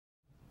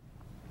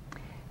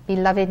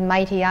Beloved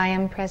mighty I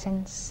am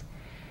presence.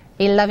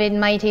 Beloved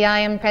mighty I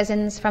am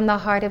presence from the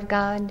heart of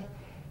God.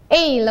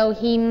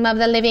 Elohim of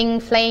the living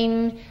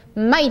flame,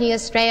 mighty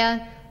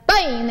Astrea,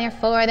 bind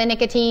therefore the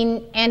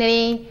nicotine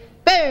entity,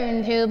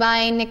 burn through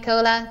by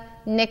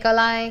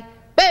Nikolai,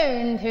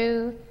 burn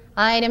through.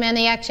 I demand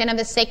the action of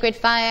the sacred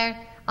fire.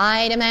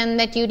 I demand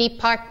that you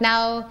depart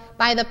now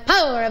by the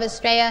power of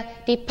Astrea.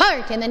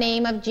 Depart in the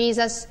name of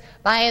Jesus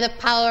by the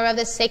power of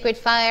the sacred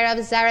fire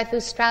of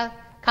Zarathustra.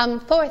 Come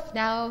forth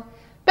now.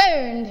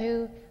 Burn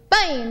through.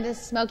 Bind the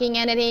smoking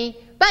entity.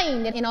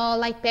 Bind it in all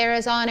light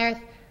bearers on earth.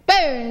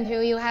 Burn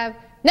through. You have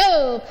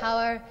no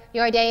power.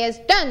 Your day is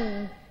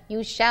done.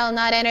 You shall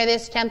not enter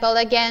this temple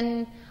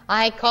again.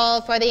 I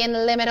call for the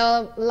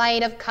illimitable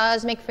light of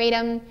cosmic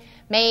freedom.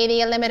 May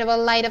the illimitable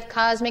light of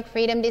cosmic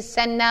freedom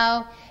descend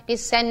now.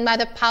 Descend by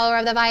the power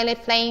of the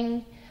violet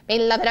flame.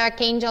 Beloved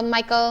Archangel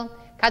Michael,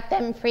 cut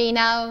them free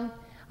now.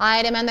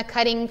 I demand the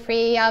cutting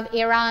free of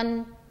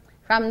Iran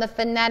from the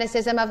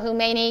fanaticism of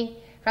Khomeini,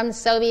 from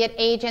Soviet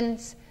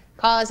agents,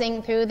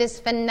 causing through this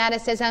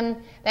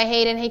fanaticism the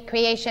hate and hate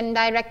creation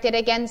directed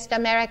against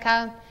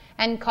America,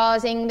 and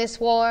causing this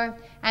war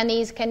and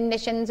these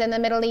conditions in the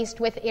Middle East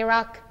with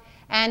Iraq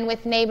and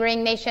with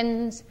neighboring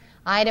nations.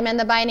 I demand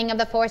the binding of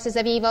the forces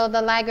of evil,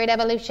 the laggard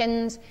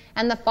evolutions,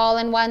 and the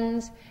fallen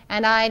ones,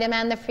 and I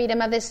demand the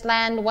freedom of this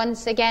land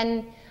once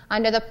again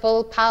under the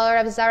full power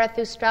of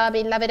Zarathustra,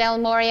 beloved El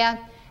Moria,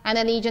 and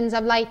the legions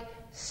of light,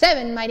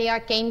 7 mighty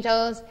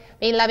archangels,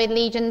 beloved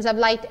legions of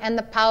light, and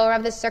the power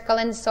of the circle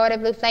and sword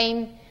of blue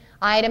flame.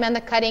 I demand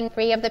the cutting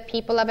free of the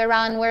people of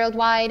Iran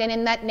worldwide and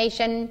in that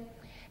nation,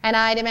 and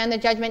I demand the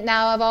judgment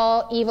now of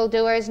all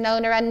evildoers,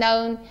 known or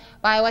unknown,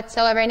 by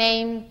whatsoever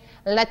name.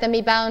 Let them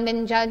be bound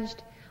and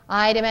judged.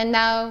 I demand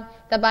now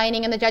the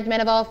binding and the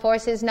judgment of all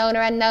forces, known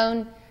or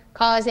unknown,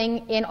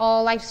 causing in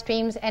all life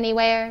streams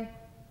anywhere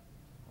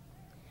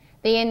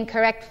the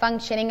incorrect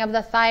functioning of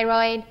the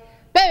thyroid.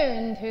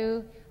 Burn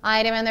through.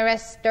 I demand the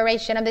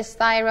restoration of this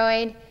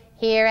thyroid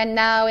here and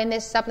now in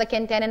this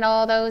supplicant and in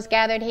all those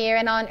gathered here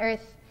and on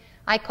earth.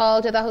 I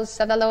call to the hosts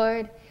of the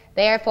Lord.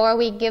 Therefore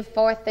we give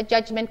forth the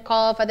judgment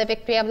call for the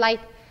victory of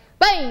light.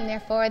 Bind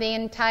therefore the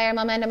entire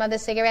momentum of the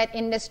cigarette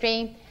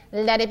industry.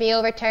 Let it be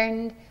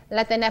overturned.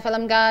 Let the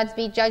Nephilim gods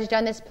be judged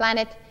on this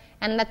planet,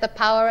 and let the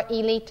power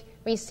elite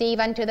receive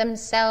unto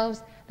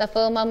themselves the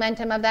full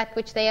momentum of that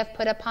which they have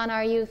put upon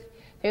our youth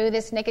through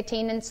this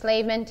nicotine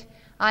enslavement.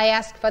 I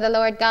ask for the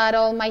Lord God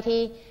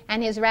Almighty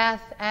and his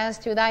wrath, as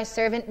through thy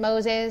servant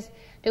Moses,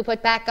 to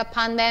put back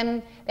upon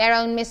them their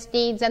own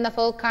misdeeds and the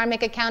full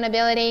karmic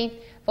accountability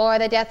for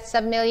the deaths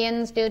of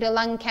millions due to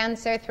lung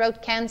cancer,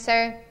 throat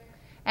cancer,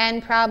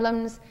 and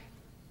problems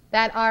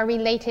that are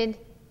related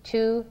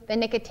to the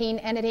nicotine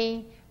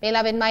entity.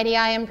 Beloved mighty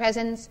I am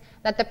presence,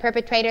 let the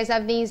perpetrators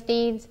of these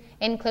deeds,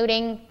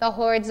 including the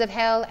hordes of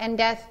hell and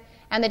death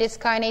and the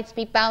discarnates,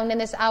 be bound in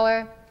this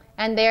hour.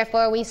 And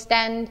therefore we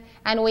stand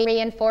and we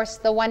reinforce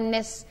the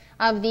oneness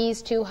of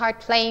these two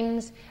heart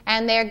flames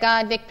and their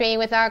God victory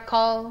with our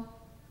call.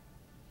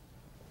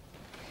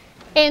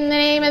 In the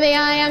name of the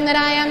I am that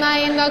I am, I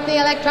invoke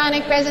the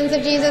electronic presence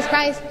of Jesus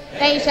Christ.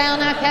 They shall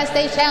not pass,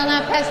 they shall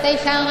not pass, they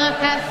shall not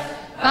pass.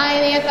 By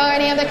the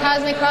authority of the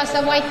cosmic cross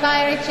of white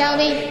fire it shall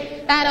be,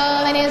 that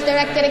all that is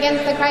directed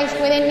against the Christ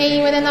within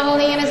me, within the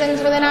holy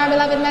innocents, within our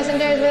beloved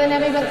messengers, within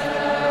every book,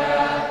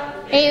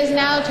 is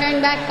now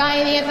turned back by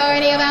the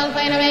authority of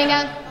Alpha and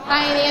Omega,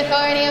 by the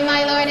authority of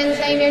my Lord and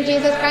Savior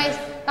Jesus Christ,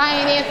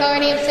 by the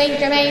authority of Saint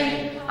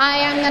Germain. I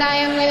am that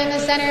I am within the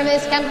center of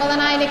this temple,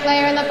 and I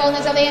declare in the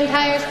fullness of the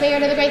entire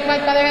spirit of the great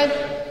white brotherhood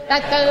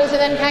that those who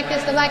then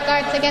practice the black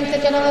arts against the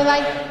children of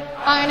light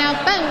are now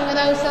bound with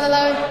oaths of the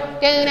Lord.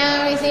 Do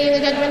now receive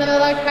the judgment of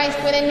the Lord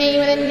Christ within me,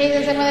 within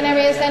Jesus, and within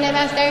every ascended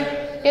master.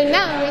 Do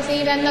now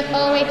receive and the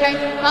full return,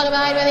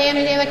 multiplied by the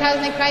energy of the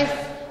cosmic Christ,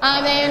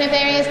 of their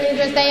nefarious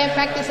deeds which they have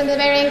practiced in the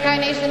very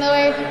incarnation of the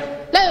Word.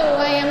 Lo,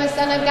 I am the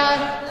Son of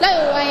God. Lo,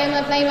 I am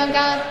the flame of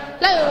God.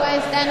 Lo, I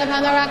stand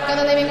upon the rock of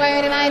the living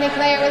Word, and I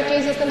declare with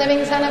Jesus the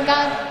living Son of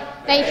God,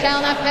 they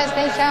shall not pass,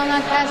 they shall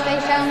not pass, they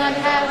shall not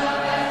pass.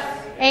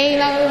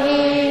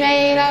 Elohim.